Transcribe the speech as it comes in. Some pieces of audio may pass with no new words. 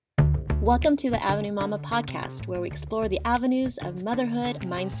Welcome to the Avenue Mama podcast, where we explore the avenues of motherhood,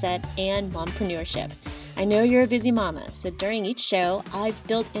 mindset, and mompreneurship. I know you're a busy mama, so during each show, I've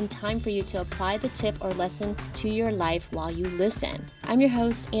built in time for you to apply the tip or lesson to your life while you listen. I'm your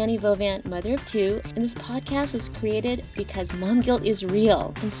host, Annie Vovant, mother of two, and this podcast was created because mom guilt is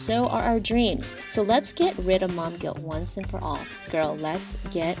real, and so are our dreams. So let's get rid of mom guilt once and for all. Girl, let's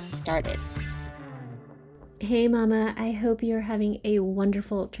get started. Hey mama, I hope you're having a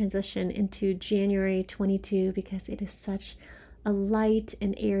wonderful transition into January 22 because it is such a light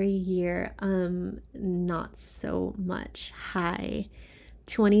and airy year. Not so much. Hi.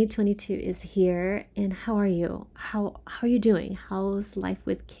 2022 is here, and how are you? How are you doing? How's life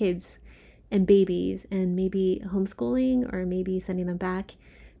with kids and babies, and maybe homeschooling, or maybe sending them back?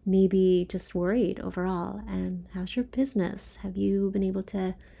 Maybe just worried overall. And how's your business? Have you been able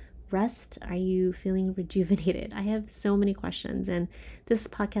to rest? Are you feeling rejuvenated? I have so many questions, and this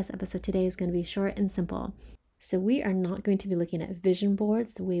podcast episode today is going to be short and simple. So we are not going to be looking at vision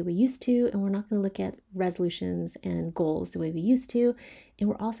boards the way we used to, and we're not going to look at resolutions and goals the way we used to, and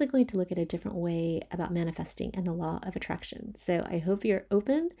we're also going to look at a different way about manifesting and the law of attraction. So I hope you're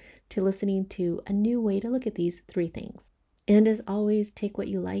open to listening to a new way to look at these three things. And as always, take what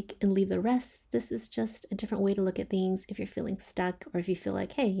you like and leave the rest. This is just a different way to look at things if you're feeling stuck, or if you feel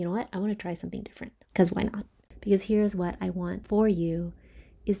like, hey, you know what? I want to try something different. Because why not? Because here's what I want for you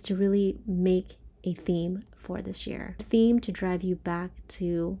is to really make a theme for this year. A theme to drive you back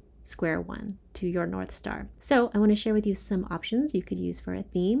to square one, to your North Star. So I want to share with you some options you could use for a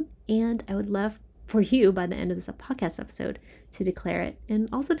theme. And I would love for you by the end of this podcast episode to declare it, and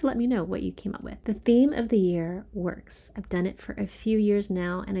also to let me know what you came up with. The theme of the year works. I've done it for a few years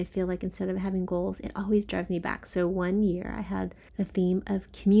now, and I feel like instead of having goals, it always drives me back. So one year I had the theme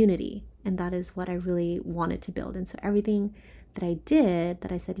of community, and that is what I really wanted to build. And so everything that I did,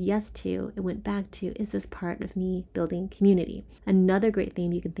 that I said yes to, it went back to, is this part of me building community? Another great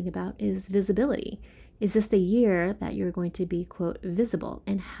theme you can think about is visibility. Is this the year that you're going to be, quote, visible?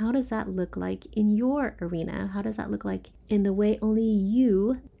 And how does that look like in your arena? How does that look like in the way only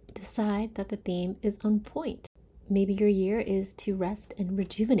you decide that the theme is on point? Maybe your year is to rest and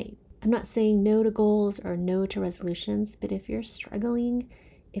rejuvenate. I'm not saying no to goals or no to resolutions, but if you're struggling,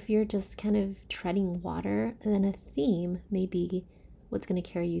 if you're just kind of treading water, then a theme may be what's going to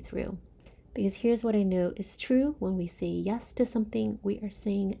carry you through. Because here's what I know is true: when we say yes to something, we are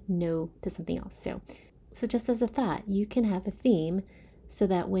saying no to something else. So just as a thought, you can have a theme so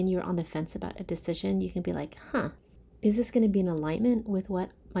that when you're on the fence about a decision, you can be like, is this going to be in alignment with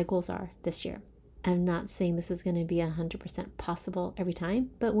what my goals are this year? I'm not saying this is going to be 100% possible every time,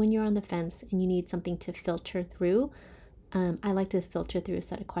 but when you're on the fence and you need something to filter through, I like to filter through a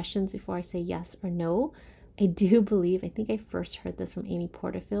set of questions before I say yes or no. I do believe, I think I first heard this from Amy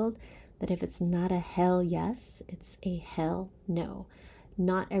Porterfield, that if it's not a hell yes, it's a hell no.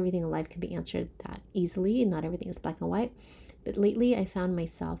 Not everything in life can be answered that easily, and not everything is black and white. But lately I found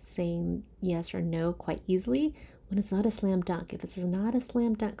myself saying yes or no quite easily when it's not a slam dunk. If it's not a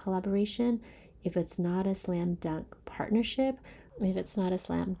slam dunk collaboration, if it's not a slam dunk partnership, if it's not a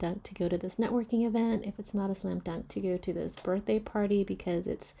slam dunk to go to this networking event, if it's not a slam dunk to go to this birthday party because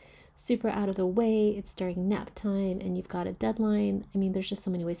it's super out of the way, it's during nap time, and you've got a deadline. I mean, there's just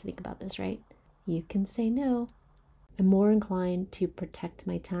so many ways to think about this, right? You can say no. I'm more inclined to protect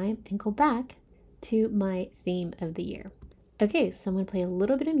my time and go back to my theme of the year. Okay, so I'm going to play a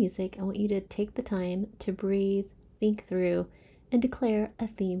little bit of music. I want you to take the time to breathe, think through, and declare a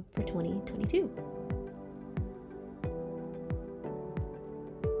theme for 2022.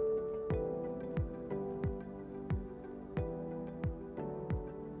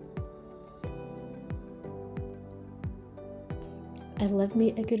 I love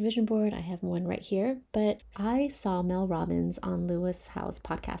me a good vision board. I have one right here, but I saw Mel Robbins on Lewis Howes'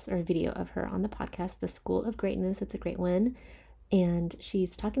 podcast, or a video of her on the podcast, The School of Greatness. It's a great one. And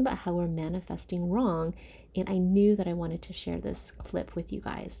she's talking about how we're manifesting wrong. And I knew that I wanted to share this clip with you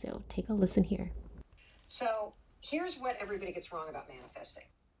guys. So take a listen here. So here's what everybody gets wrong about manifesting.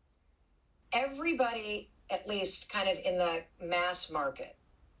 Everybody, at least kind of in the mass market,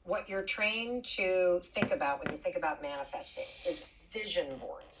 what you're trained to think about when you think about manifesting is vision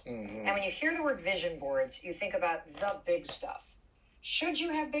boards. Mm-hmm. And when you hear the word vision boards, you think about the big stuff. Should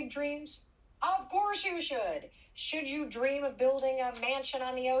you have big dreams? Of course you should. Should you dream of building a mansion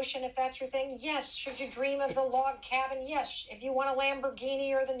on the ocean if that's your thing? Yes. Should you dream of the log cabin? Yes. If you want a Lamborghini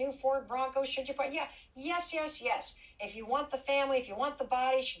or the new Ford Bronco, should you put? Yeah. Yes. If you want the family, if you want the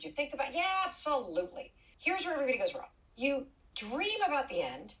body, should you think about? Yeah, absolutely. Here's where everybody goes wrong. You dream about the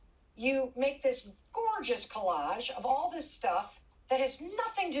end. You make this gorgeous collage of all this stuff that has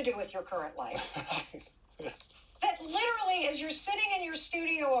nothing to do with your current life. That literally, as you're sitting in your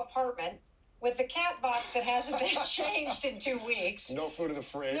studio apartment with the cat box that hasn't been changed in 2 weeks. No food in the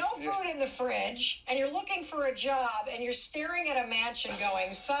fridge. No food in the fridge. And you're looking for a job and you're staring at a mansion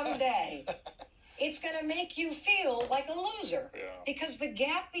going, someday, it's going to make you feel like a loser. Yeah. Because the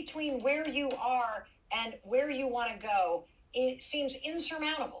gap between where you are and where you want to go, it seems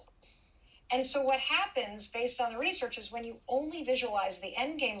insurmountable. And so what happens based on the research is when you only visualize the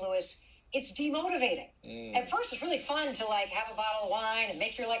end game, Lewis, it's demotivating. At first, it's really fun to like have a bottle of wine and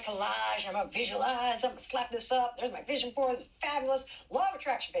make your like collage. I'm gonna visualize. I'm gonna slap this up. There's my vision board. It's fabulous. Law of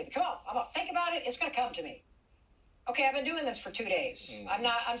attraction, baby. Come on. I'm gonna think about it. It's gonna come to me. Okay, I've been doing this for 2 days.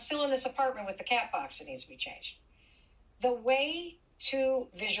 I'm still in this apartment with the cat box that needs to be changed. The way to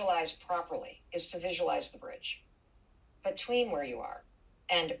visualize properly is to visualize the bridge between where you are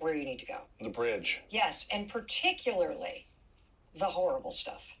and where you need to go. The bridge. Yes, and particularly the horrible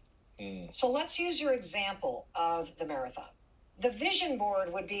stuff. So let's use your example of the marathon. The vision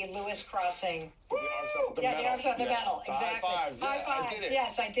board would be Lewis crossing. The arms up, the The medal. arms up, the Yes. medal. The Exactly. high fives. Yeah, High fives. I did it.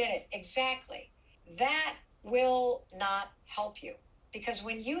 Yes, I did it. Exactly. That will not help you. Because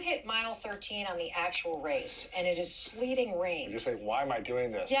when you hit mile 13 on the actual race and it is sleeting rain. You say, why am I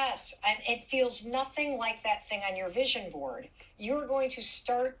doing this? Yes, and it feels nothing like that thing on your vision board. You're going to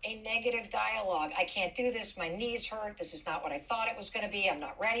start a negative dialogue. I can't do this. My knees hurt. This is not what I thought it was going to be. I'm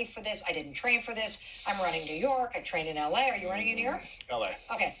not ready for this. I didn't train for this. I'm running New York. I trained in LA. Are you running in New York? LA.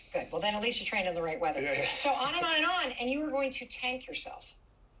 Okay, good. Well, then at least you trained in the right weather. Yeah. So on and on and on, and you are going to tank yourself.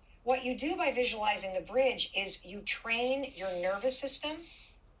 What you do by visualizing the bridge is you train your nervous system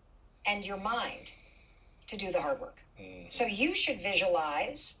and your mind to do the hard work. So you should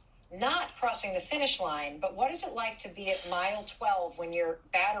visualize not crossing the finish line, but what is it like to be at mile 12 when your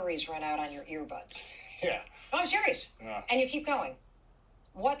batteries run out on your earbuds? Yeah. No, I'm serious. Yeah. And you keep going.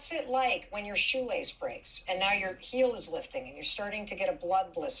 What's it like when your shoelace breaks and now your heel is lifting and you're starting to get a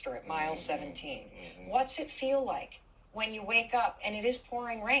blood blister at mile 17? What's it feel like when you wake up and it is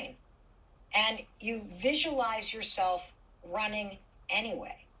pouring rain and you visualize yourself running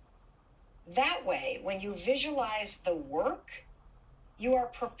anyway? That way, when you visualize the work, you are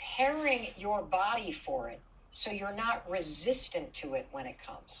preparing your body for it so you're not resistant to it when it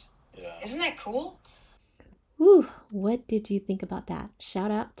comes. Yeah. Isn't that cool? Whew, what did you think about that?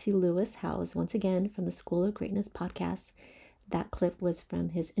 Shout out to Lewis Howes once again from the School of Greatness podcast. That clip was from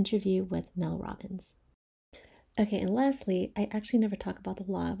his interview with Mel Robbins. Okay, and lastly, I actually never talk about the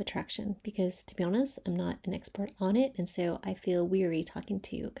law of attraction because, to be honest, I'm not an expert on it, and so I feel weary talking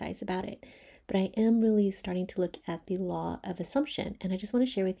to you guys about it. But I am really starting to look at the law of assumption, and I just want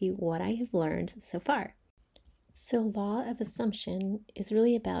to share with you what I have learned so far. So, law of assumption is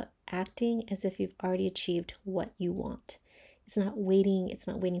really about acting as if you've already achieved what you want. It's not waiting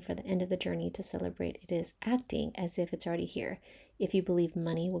for the end of the journey to celebrate. It is acting as if it's already here. If you believe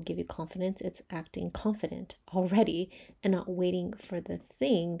money will give you confidence, it's acting confident already and not waiting for the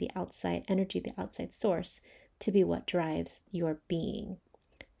thing, the outside energy, the outside source, to be what drives your being.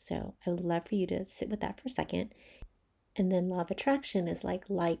 So I would love for you to sit with that for a second. And then law of attraction is like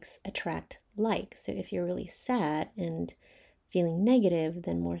likes attract like. So if you're really sad and feeling negative,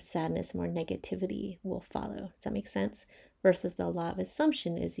 then more sadness, more negativity will follow. Does that make sense? Versus the law of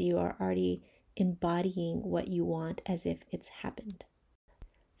assumption is you are already embodying what you want as if it's happened.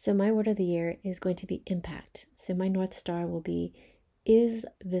 So my word of the year is going to be impact. So my North Star will be, is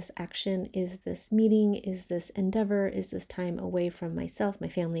this action, is this meeting, is this endeavor, is this time away from myself, my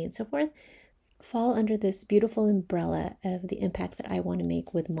family, and so forth, fall under this beautiful umbrella of the impact that I want to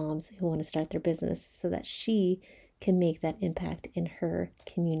make with moms who want to start their business so that she can make that impact in her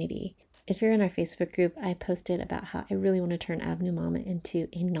community. If you're in our Facebook group, I posted about how I really want to turn Avenue Mama into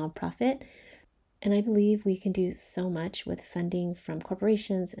a nonprofit. And I believe we can do so much with funding from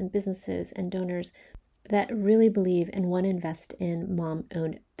corporations and businesses and donors that really believe and want to invest in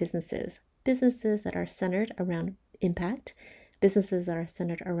mom-owned businesses. Businesses that are centered around impact, businesses that are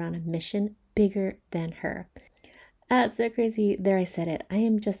centered around a mission bigger than her. It's so crazy. There, I said it. I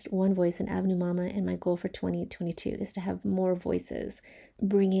am just one voice in Avenue Mama, and my goal for 2022 is to have more voices.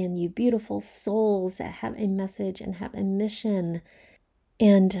 Bring in you beautiful souls that have a message and have a mission.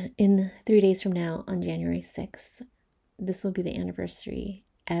 And in 3 days from now, on January 6th, this will be the anniversary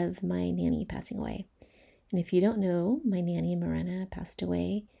of my nanny passing away. And if you don't know, my nanny, Morena, passed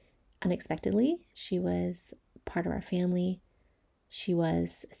away unexpectedly. She was part of our family. She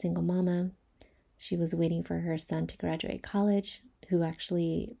was a single mama. She was waiting for her son to graduate college, who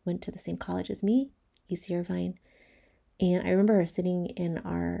actually went to the same college as me, UC Irvine. And I remember her sitting in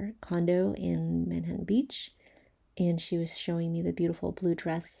our condo in Manhattan Beach, and she was showing me the beautiful blue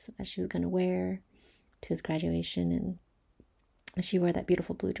dress that she was going to wear to his graduation. And she wore that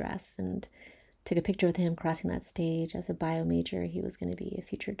beautiful blue dress and took a picture with him crossing that stage. As a bio major, he was going to be a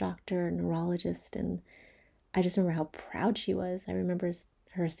future doctor, neurologist, and I just remember how proud she was. I remember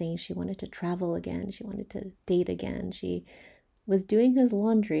her saying she wanted to travel again, she wanted to date again. She was doing his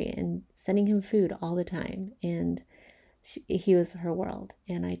laundry and sending him food all the time, and he was her world.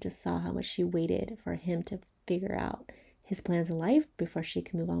 And I just saw how much she waited for him to figure out his plans in life before she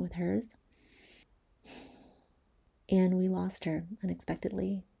could move on with hers. And we lost her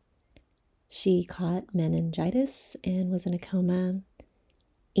unexpectedly. She caught meningitis and was in a coma,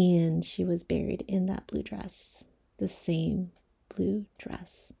 and she was buried in that blue dress, the same blue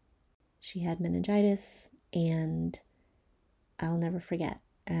dress. She had meningitis, and I'll never forget.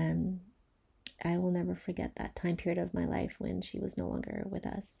 I will never forget that time period of my life when she was no longer with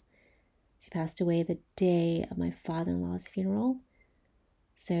us. She passed away the day of my father-in-law's funeral.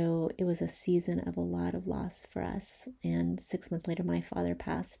 So it was a season of a lot of loss for us. And 6 months later, my father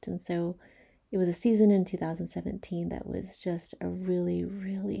passed. And so it was a season in 2017 that was just a really,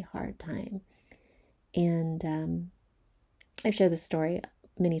 really hard time. And I've shared this story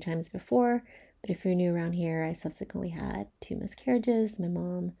many times before, but if you're new around here, I subsequently had 2 miscarriages. My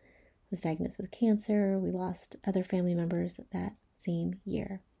mom was diagnosed with cancer. We lost other family members that same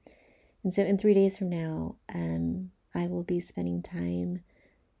year. And so in 3 days from now, I will be spending time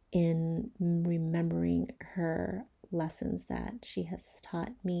in remembering her lessons that she has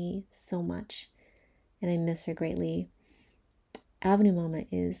taught me so much, and I miss her greatly. Avenue Mama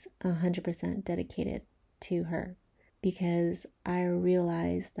is 100% dedicated to her, because I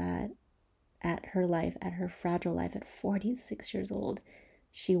realized that at her fragile life, at 46 years old,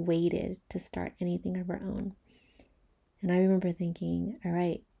 she waited to start anything of her own. And I remember thinking, all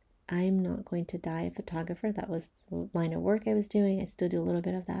right, I'm not going to die a photographer. That was the line of work I was doing. I still do a little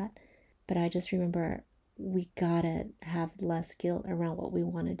bit of that. But I just remember we gotta have less guilt around what we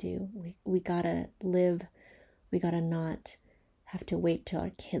want to do. We gotta live. We gotta not have to wait till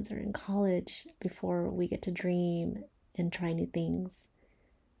our kids are in college before we get to dream and try new things.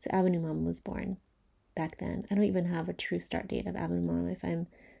 So Avenue Mama was born back then. I don't even have a true start date of Avenue Mama, if I'm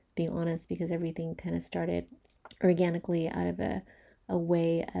being honest, because everything kind of started organically out of a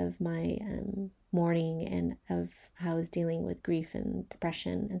way of my mourning and of how I was dealing with grief and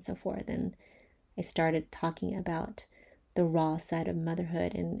depression and so forth. And I started talking about the raw side of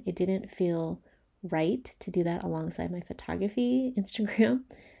motherhood, and it didn't feel right to do that alongside my photography Instagram,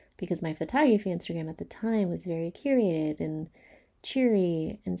 because my photography Instagram at the time was very curated and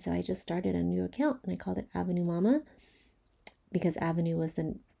cheery. And so I just started a new account and I called it Avenue Mama, because Avenue was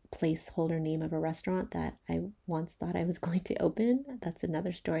the placeholder name of a restaurant that I once thought I was going to open. That's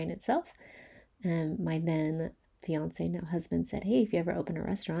another story in itself. My then fiance, now husband, said, hey, if you ever open a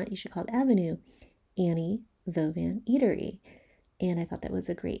restaurant, you should call it Avenue Annie Vovan Eatery. And I thought that was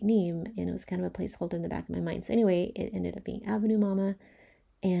a great name, and it was kind of a placeholder in the back of my mind. So anyway, it ended up being Avenue Mama,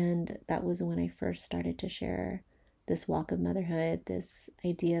 and that was when I first started to share this walk of motherhood, this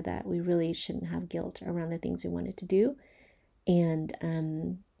idea that we really shouldn't have guilt around the things we wanted to do. And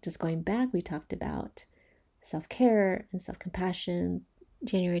just going back, we talked about self-care and self-compassion.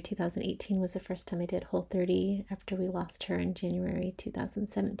 January 2018 was the first time I did Whole30 after we lost her in January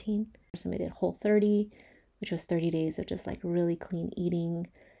 2017. First time I did Whole30, which was 30 days of just like really clean eating.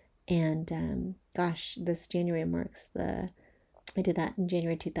 And gosh, this January marks I did that in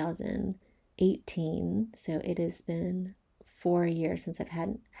January 2018. So it has been 4 years since I've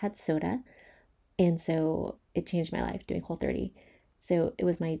had soda. And so it changed my life doing Whole30. So it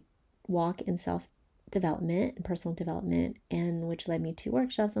was my walk in self-development and personal development, and which led me to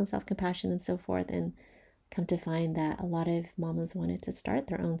workshops on self-compassion and so forth, and come to find that a lot of mamas wanted to start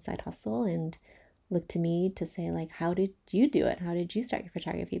their own side hustle and look to me to say, like, how did you do it? How did you start your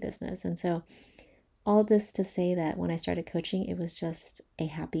photography business? And so all this to say that when I started coaching, it was just a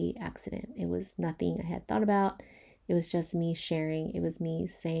happy accident. It was nothing I had thought about. It was just me sharing. It was me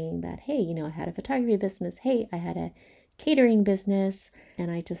saying that, hey, I had a photography business. Hey, I had a catering business.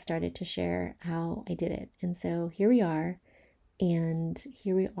 And I just started to share how I did it. And so here we are. And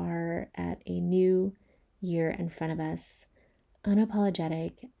here we are at a new year in front of us.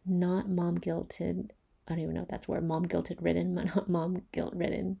 Unapologetic, not mom guilted. I don't even know if that's where mom guilted ridden, not mom guilt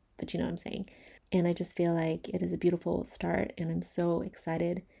ridden, but you know what I'm saying. And I just feel like it is a beautiful start. And I'm so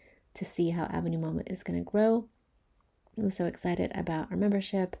excited to see how Avenue Mama is going to grow. I'm so excited about our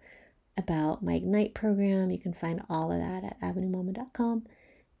membership, about my Ignite program. You can find all of that at avenuemama.com.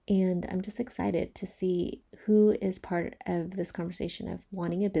 And I'm just excited to see who is part of this conversation of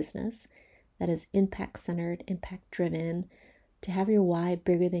wanting a business that is impact-centered, impact-driven, to have your why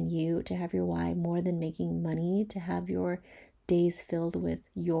bigger than you, to have your why more than making money, to have your days filled with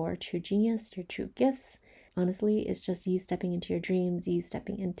your true genius, your true gifts. Honestly, it's just you stepping into your dreams, you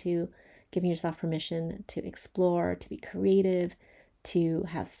stepping into giving yourself permission to explore, to be creative, to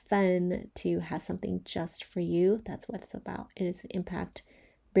have fun, to have something just for you. That's what it's about. It is an impact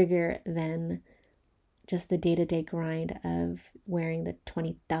bigger than just the day-to-day grind of wearing the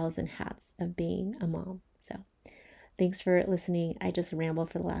 20,000 hats of being a mom. So thanks for listening. I just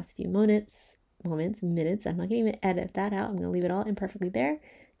rambled for the last few minutes. I'm not going to even edit that out. I'm going to leave it all imperfectly there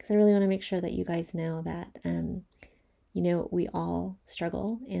because I really want to make sure that you guys know that, we all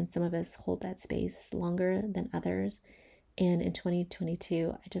struggle, and some of us hold that space longer than others. And in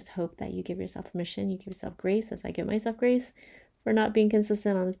 2022, I just hope that you give yourself permission, you give yourself grace, as I give myself grace for not being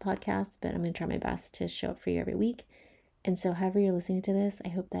consistent on this podcast, but I'm going to try my best to show up for you every week. And so however you're listening to this, I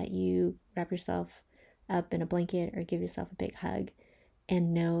hope that you wrap yourself up in a blanket or give yourself a big hug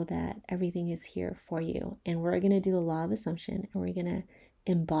and know that everything is here for you. And we're going to do the law of assumption, and we're going to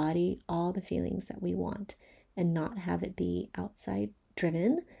embody all the feelings that we want and not have it be outside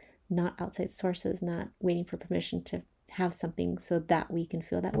driven, not outside sources, not waiting for permission to have something so that we can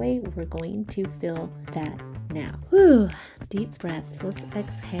feel that way. We're going to feel that now. Whew, deep breaths. Let's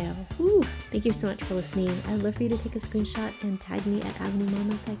exhale. Whew. Thank you so much for listening. I'd love for you to take a screenshot and tag me at Avenue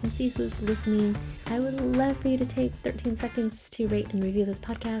Mama so I can see who's listening. I would love for you to take 13 seconds to rate and review this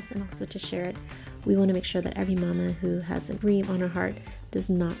podcast and also to share it. We want to make sure that every mama who has a dream on her heart does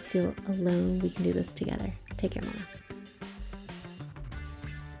not feel alone. We can do this together. Take care, mama.